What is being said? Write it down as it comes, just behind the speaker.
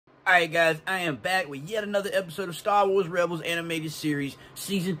Alright guys, I am back with yet another episode of Star Wars Rebels Animated Series,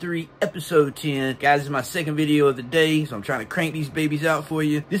 Season 3, Episode 10. Guys, this is my second video of the day, so I'm trying to crank these babies out for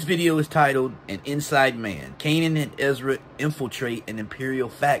you. This video is titled, An Inside Man. Kanan and Ezra infiltrate an Imperial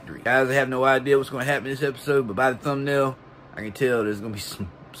factory. Guys, I have no idea what's going to happen in this episode, but by the thumbnail, I can tell there's going to be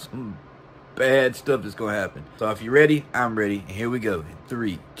some bad stuff that's going to happen. So if you're ready, I'm ready, and here we go.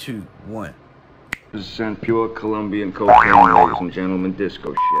 3, 2, 1. Percent pure Colombian cocaine, ladies and gentlemen,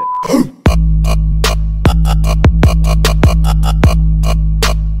 disco shit.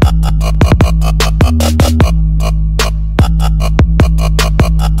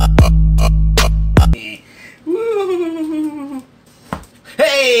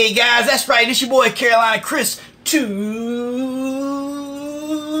 Hey guys, that's right, it's your boy Carolina Chris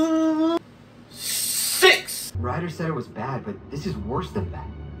 26. Ryder said it was bad, but this is worse than that.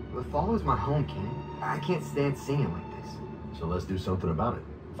 LOTHOL is my home, Ken. I can't stand seeing it like this. So let's do something about it.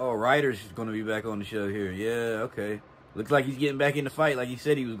 Oh, Ryder's going to be back on the show here. Yeah, okay. Looks like he's getting back in the fight like he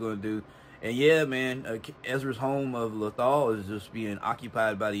said he was going to do. And yeah, man, Ezra's home of LOTHOL is just being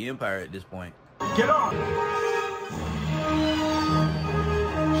occupied by the Empire at this point. Get on!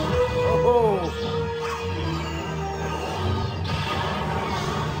 Oh!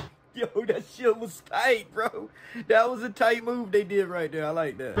 Yo, that shit was tight, bro. That was a tight move they did right there. I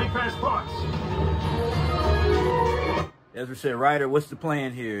like that. Big fast parts. Ezra said, Ryder, what's the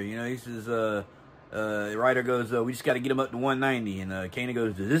plan here? You know, he says, Ryder goes, we just got to get him up to 190. And Kanan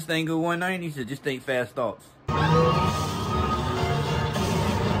goes, does this thing go 190? He said, just think fast thoughts.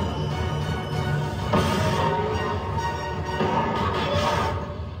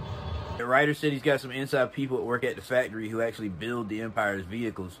 Ryder said he's got some inside people that work at the factory who actually build the Empire's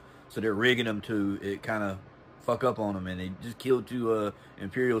vehicles. So they're rigging them to kind of fuck up on them. And they just killed 2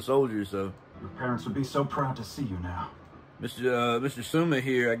 Imperial soldiers, so. Your parents would be so proud to see you now. Mr. Suma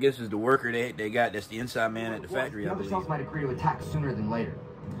here, I guess, is the worker they got. That's the inside man at the factory, The I other believe. cells might agree to attack sooner than later.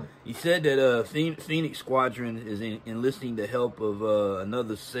 He said that Phoenix Squadron is enlisting the help of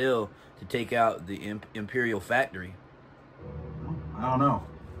another cell to take out the Imperial factory. I don't know.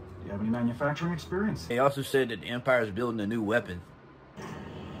 Do you have any manufacturing experience? They also said that the Empire is building a new weapon.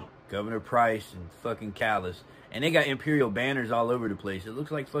 Governor Price and fucking Callus. And they got Imperial banners all over the place. It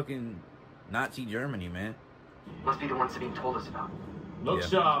looks like fucking Nazi Germany, man. Must be the one Sabine told us about. Look Yeah,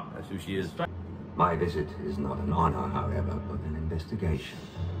 sharp. that's who she is. My visit is not an honor, however, but an investigation.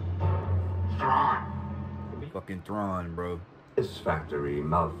 THRAWN. Fucking THRAWN, bro. This factory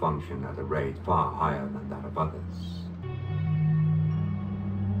malfunctioned at a rate far higher than that of others.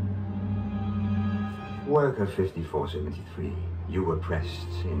 Worker 5473, you were pressed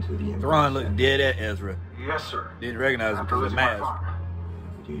into the THRAWN looked dead at Ezra. Yes, sir. Didn't recognize him After because of losing the my mask. farm.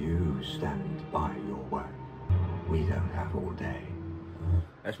 Do you stand by your work? We don't have all day.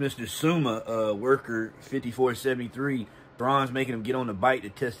 That's Mr. Suma, worker 5473. THRAWN's making him get on the bike to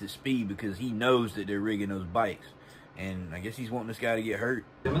test his speed because he knows that they're rigging those bikes. And I guess he's wanting this guy to get hurt.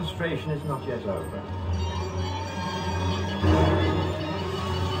 Demonstration is not yet over.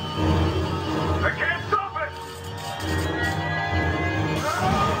 I can't stop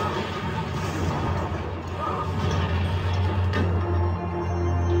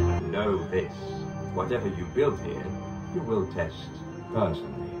it! Know this. Whatever you build here, you will test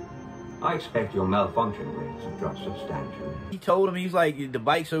personally. I expect your malfunction rate to drop substantially. He told him, he's like, the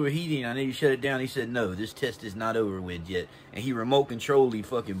bike's overheating, I need to shut it down. He said, no, this test is not over with yet. And he remote controlled, he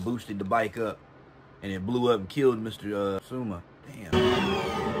fucking boosted the bike up. And it blew up and killed Mr. Suma. Damn.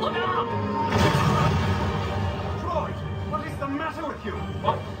 Look out! Droid, what is the matter with you?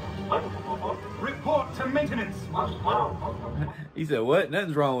 Report to maintenance. He said, what?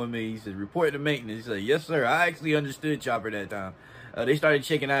 Nothing's wrong with me. He said, report to maintenance. He said, yes, sir. I actually understood Chopper that time. They started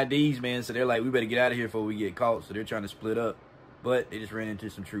checking IDs, man, so they're like, we better get out of here before we get caught. So they're trying to split up. But they just ran into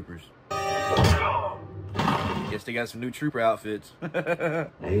some troopers. Guess they got some new trooper outfits.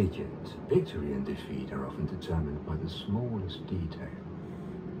 Agent, victory and defeat are often determined by the smallest detail.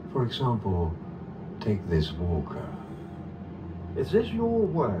 For example, take this walker. Is this your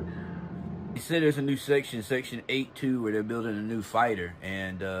work? He said there's a new section, Section 8-2, where they're building a new fighter.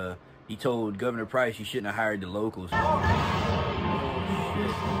 And he told Governor Price he shouldn't have hired the locals.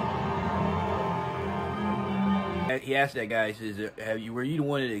 He asked that guy, he says, were you the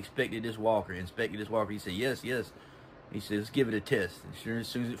one that inspected this walker? He said, yes. He said, let's give it a test. And sure, as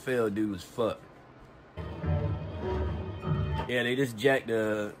soon as it failed, dude was fucked. Yeah, they just jacked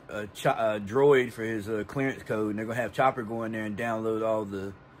a droid for his clearance code, and they're going to have Chopper go in there and download all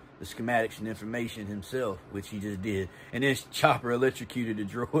the schematics and information himself, which he just did. And then Chopper electrocuted the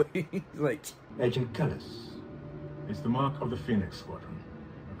droid. Like, Agent Cullis. It's the mark of the Phoenix Squadron.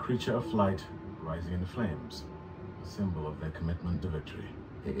 A creature of flight rising in flames. A symbol of their commitment to victory.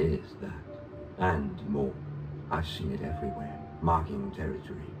 It is that. And more. I've seen it everywhere. Marking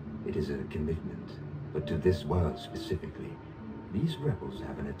territory. It is a commitment. But to this world specifically, these rebels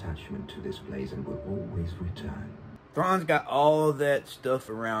have an attachment to this place and will always return. Thrawn's got all that stuff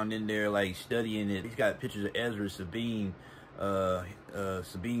around in there, like studying it. He's got pictures of Ezra, Sabine,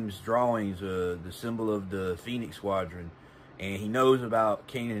 Sabine's drawings, the symbol of the Phoenix Squadron. And he knows about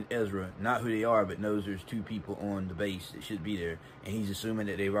Kanan and Ezra, not who they are, but knows there's two people on the base that should be there. And he's assuming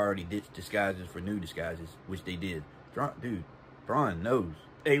that they've already ditched disguises for new disguises, which they did. Thrawn knows.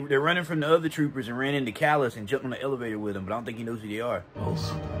 They're running from the other troopers and ran into Kallus and jumped on the elevator with him, but I don't think he knows who they are.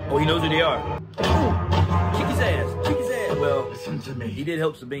 Oh, he knows who they are. Kick his ass. Kick his ass. Well, listen to me. He did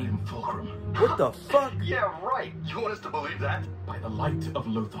help Sabine. I'm Fulcrum. What the fuck? Yeah, right. You want us to believe that? By the light of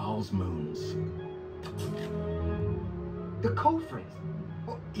Lothol's moons. The code phrase.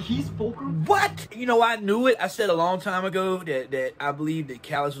 Well, he's Fulcrum? What? You know, I knew it. I said a long time ago that I believed that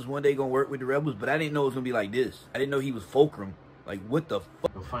Kallus was one day going to work with the rebels, but I didn't know it was going to be like this. I didn't know he was Fulcrum. Like, what the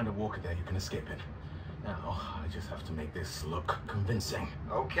fuck? You'll find a walker there you can escape in. Now, I just have to make this look convincing.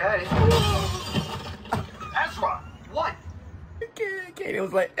 Okay. Ezra! What? Kanan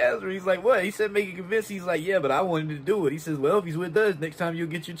was like, Ezra, he's like, what? He said make it convincing. He's like, yeah, but I wanted to do it. He says, well, if he's with us, next time you'll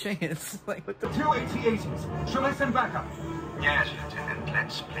get your chance. Like, what the 2 AT-80s. Shall I send backup? Yes, Lieutenant.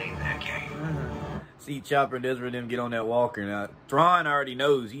 Let's play their game. See Chopper and Ezra and them get on that walker. Now, Thrawn already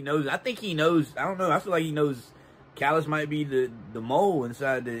knows. He knows. I think he knows. I don't know. I feel like he knows Kallus might be the mole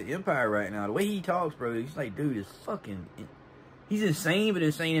inside the Empire right now. The way he talks, bro, he's like, dude, it's fucking... He's insane, but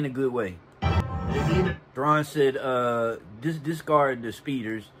insane in a good way. Thrawn said, discard the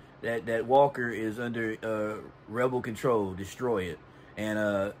speeders. That walker is under rebel control. Destroy it.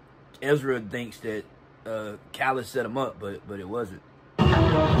 And Ezra thinks that Kallus set him up, but it wasn't.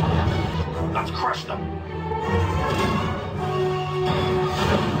 Let's crush them.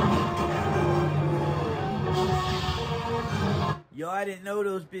 Yo, I didn't know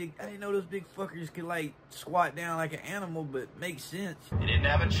those big fuckers could like squat down like an animal, but makes sense. They didn't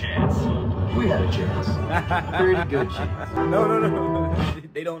have a chance. We had a chance. Pretty good chance. No.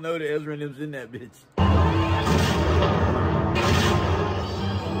 They don't know that Ezra and them's in that bitch.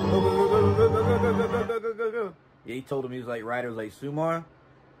 Go. Yeah, he told him he was like Ryder was like Sumar,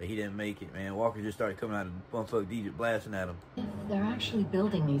 but he didn't make it, man. Walker just started coming out of bumfuck Egypt blasting at him. If they're actually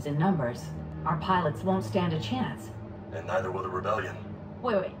building these in numbers, our pilots won't stand a chance. And neither will the rebellion.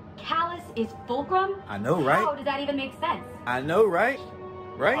 Wait. Kallus is Fulcrum? I know, right? How does that even make sense? I know, right?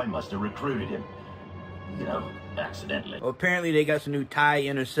 I must have recruited him. You know, accidentally. Well, apparently they got some new TIE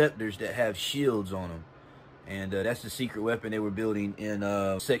interceptors that have shields on them. And that's the secret weapon they were building in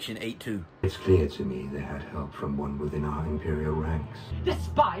Section 8-2. It's clear to me they had help from one within our Imperial ranks. This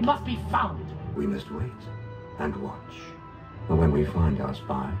spy must be found! We must wait and watch. And when we find our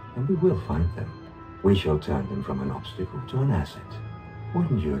spy, and we will find them, we shall turn them from an obstacle to an asset.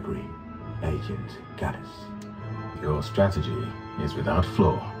 Wouldn't you agree, Agent Kallus? Your strategy is without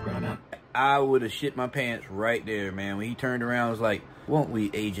flaw, Kanan. I would have shit my pants right there, man. When he turned around, I was like, won't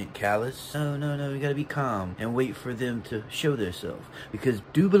we, Agent Kallus? No, we gotta be calm and wait for them to show themselves. Because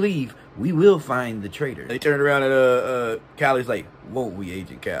do believe we will find the traitor. They turned around and Kallus like, won't we,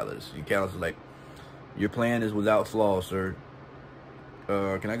 Agent Kallus? And Kallus was like, your plan is without flaw, sir.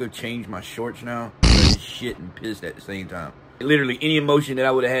 Can I go change my shorts now? Shit and pissed at the same time. Literally any emotion that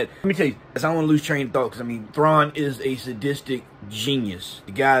I would have had. Let me tell you, I don't want to lose train of thought, because I mean, Thrawn is a sadistic genius.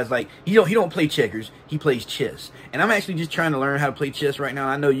 The guy's like, he don't play checkers, he plays chess. And I'm actually just trying to learn how to play chess right now.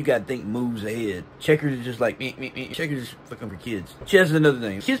 I know you gotta think moves ahead. Checkers is just like checkers is fucking for kids. Chess is another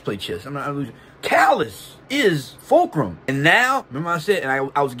thing. Kids play chess. I'm losing. Kallus is Fulcrum. And now, remember I said,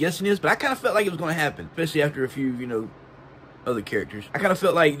 and I was guessing this, but I kind of felt like it was going to happen, especially after a few, you know, other characters. I kind of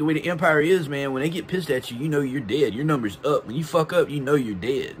felt like the way the Empire is, man, when they get pissed at you, you know you're dead. Your number's up. When you fuck up, you know you're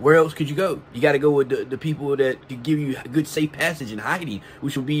dead. Where else could you go? You got to go with the people that could give you a good safe passage and hiding,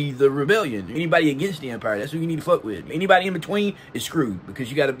 which will be the rebellion. Anybody against the Empire, that's who you need to fuck with. Anybody in between is screwed, because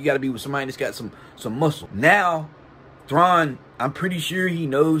you got to be with somebody that's got some muscle. Now, Thrawn, I'm pretty sure he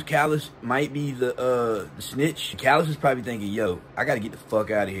knows Kallus might be the snitch. Kallus is probably thinking, yo, I gotta get the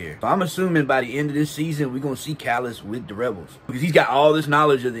fuck out of here. So I'm assuming by the end of this season, we're gonna see Kallus with the rebels, because he's got all this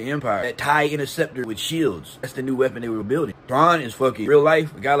knowledge of the Empire. That TIE interceptor with shields, that's the new weapon they were building. Thrawn is fucking real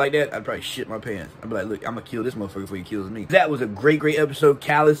life. A guy like that, I'd probably shit my pants. I'd be like, look, I'm gonna kill this motherfucker before he kills me. That was a great episode.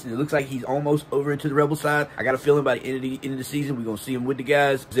 Kallus, and it looks like he's almost over into the rebel side. I got a feeling by the end of the season, we're gonna see him with the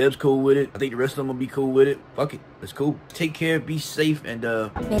guys. Zeb's cool with it. I think the rest of them will be cool with it. Fuck it, that's cool. Take care, be safe, and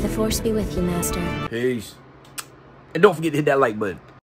May the force be with you, Master. Peace. And don't forget to hit that like button.